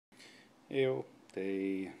Ew.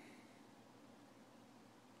 Day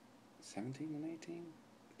 17 and 18?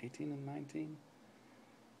 18 and 19?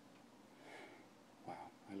 Wow,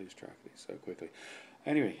 I lose track of these so quickly.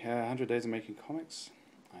 Anyway, 100 Days of Making Comics.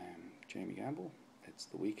 I am Jamie Gamble. It's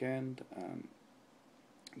the weekend.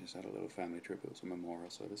 Just had a little family trip. It was a memorial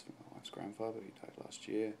service for my wife's grandfather who died last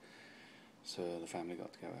year. So the family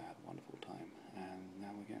got together, had a wonderful time, and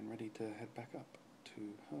now we're getting ready to head back up to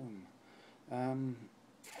home.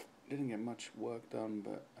 Didn't get much work done,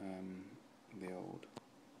 but the old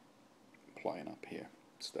plying up here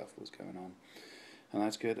stuff was going on, and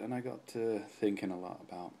that's good. And I got to thinking a lot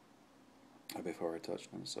about, before I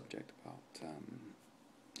touched on the subject, about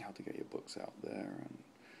how to get your books out there,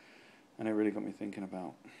 and it really got me thinking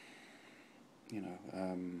about,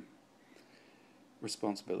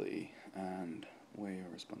 responsibility and where your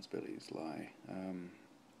responsibilities lie.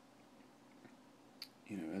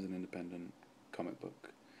 As an independent comic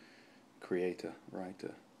book creator,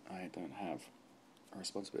 writer, I don't have a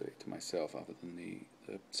responsibility to myself other than the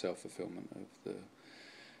self-fulfillment of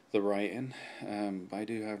the writing. But I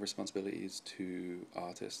do have responsibilities to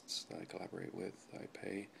artists that I collaborate with, that I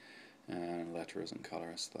pay, and letterers and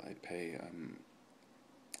colorists that I pay.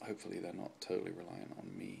 Hopefully they're not totally reliant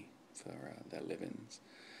on me for their livings,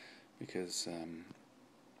 because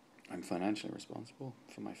I'm financially responsible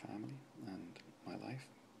for my family and my life,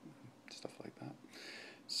 stuff like that.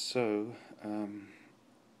 So,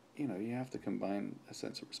 you have to combine a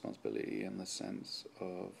sense of responsibility and the sense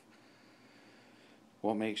of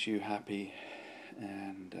what makes you happy,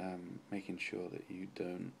 and making sure that you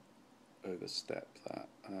don't overstep that.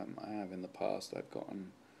 I have in the past, I've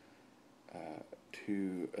gotten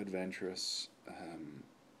too adventurous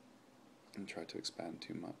and tried to expand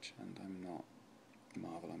too much, and I'm not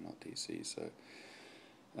Marvel, I'm not DC, so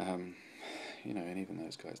and even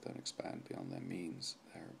those guys don't expand beyond their means.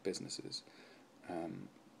 They're businesses, and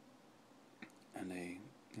they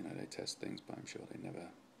test things, but I'm sure they never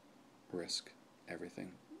risk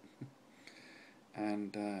everything.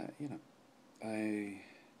 And I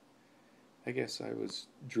guess I was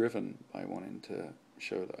driven by wanting to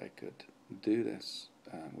show that I could do this.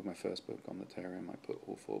 With my first book, Omnitarium, I put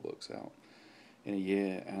all 4 books out in a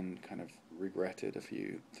year, and kind of regretted a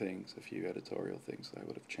few things, a few editorial things that I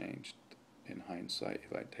would have changed in hindsight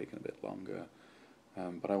if I'd taken a bit longer.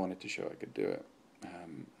 But I wanted to show I could do it.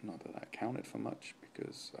 Not that that counted for much,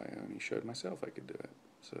 because I only showed myself I could do it.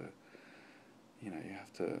 So, you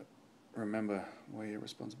have to remember where your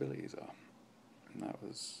responsibilities are. And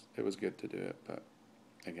it was good to do it, but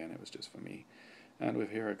again, it was just for me. And with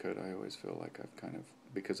Hero Code, I always feel like I've kind of,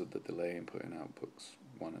 because of the delay in putting out books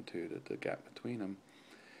 1 and 2, the gap between them,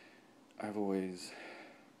 I've always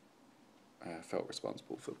felt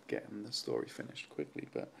responsible for getting the story finished quickly,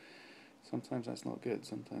 but sometimes that's not good.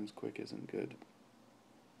 Sometimes quick isn't good.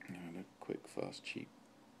 A quick, fast, cheap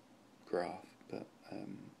graph, but I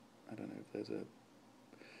don't know if there's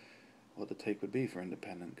what the take would be for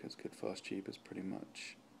independent, because good, fast, cheap is pretty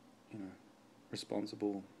much,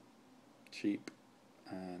 responsible, cheap,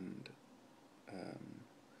 and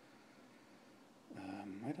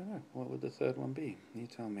I don't know, what would the third one be? You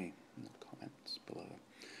tell me in the comments below.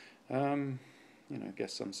 I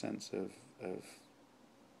guess some sense of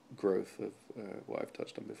growth, of what I've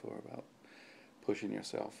touched on before about pushing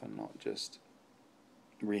yourself and not just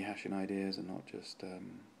rehashing ideas, and not just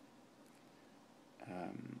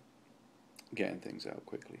getting things out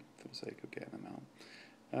quickly for the sake of getting them out.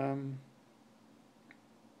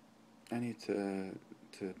 I need to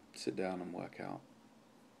sit down and work out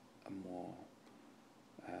a more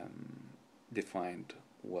defined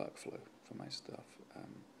workflow for my stuff.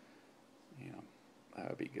 That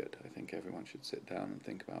would be good. I think everyone should sit down and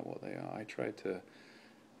think about what they are. I'm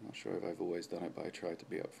not sure if I've always done it, but I try to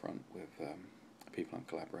be upfront with people I'm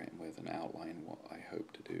collaborating with, and outline what I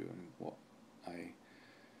hope to do, and what I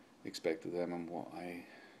expect of them, and what I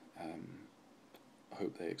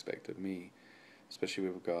hope they expect of me, especially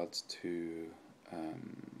with regards to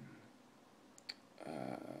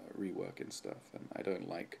reworking stuff. And I don't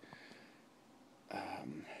like,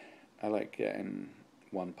 I like getting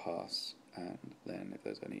one pass, and then if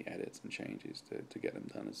there's any edits and changes, to get them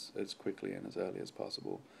done as quickly and as early as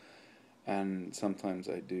possible. And sometimes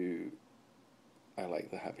I like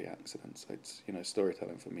the happy accidents. It's,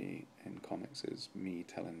 storytelling for me in comics is me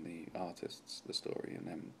telling the artists the story, and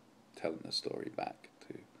them telling the story back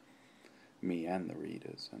to me and the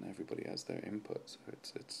readers, and everybody has their input. So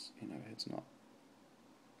it's it's not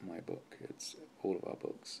my book, it's all of our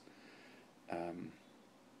books.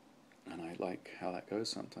 And I like how that goes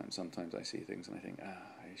sometimes. Sometimes I see things and I think,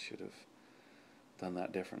 I should have done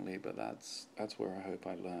that differently, but that's where I hope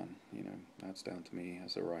I learn. You know, that's down to me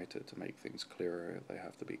as a writer to make things clearer. They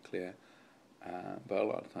have to be clear. But a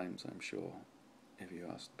lot of times, I'm sure, if you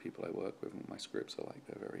ask the people I work with, my scripts are like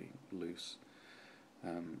they're very loose.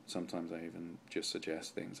 Sometimes I even just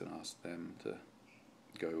suggest things and ask them to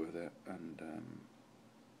go with it. And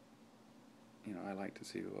you know, I like to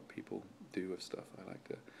see what people do with stuff.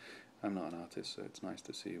 I'm not an artist, so it's nice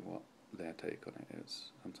to see what their take on it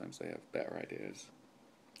is. Sometimes they have better ideas.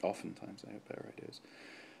 Oftentimes they have better ideas.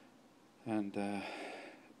 And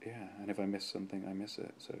yeah, and if I miss something, I miss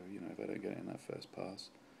it. So, you know, if I don't get it in that first pass,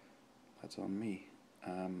 that's on me.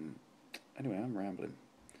 Anyway, I'm rambling.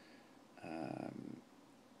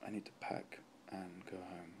 I need to pack and go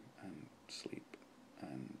home and sleep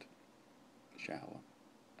and shower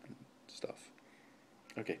and stuff.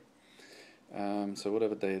 Okay. So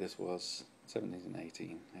whatever day this was, 17 and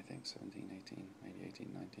 18, I think, 17, 18, maybe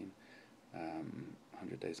 18, 19,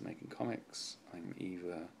 100 days making comics. I'm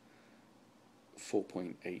either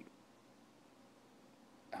 4.8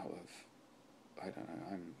 out of, I don't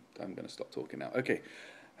know, I'm going to stop talking now. Okay,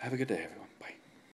 have a good day, everyone. Bye.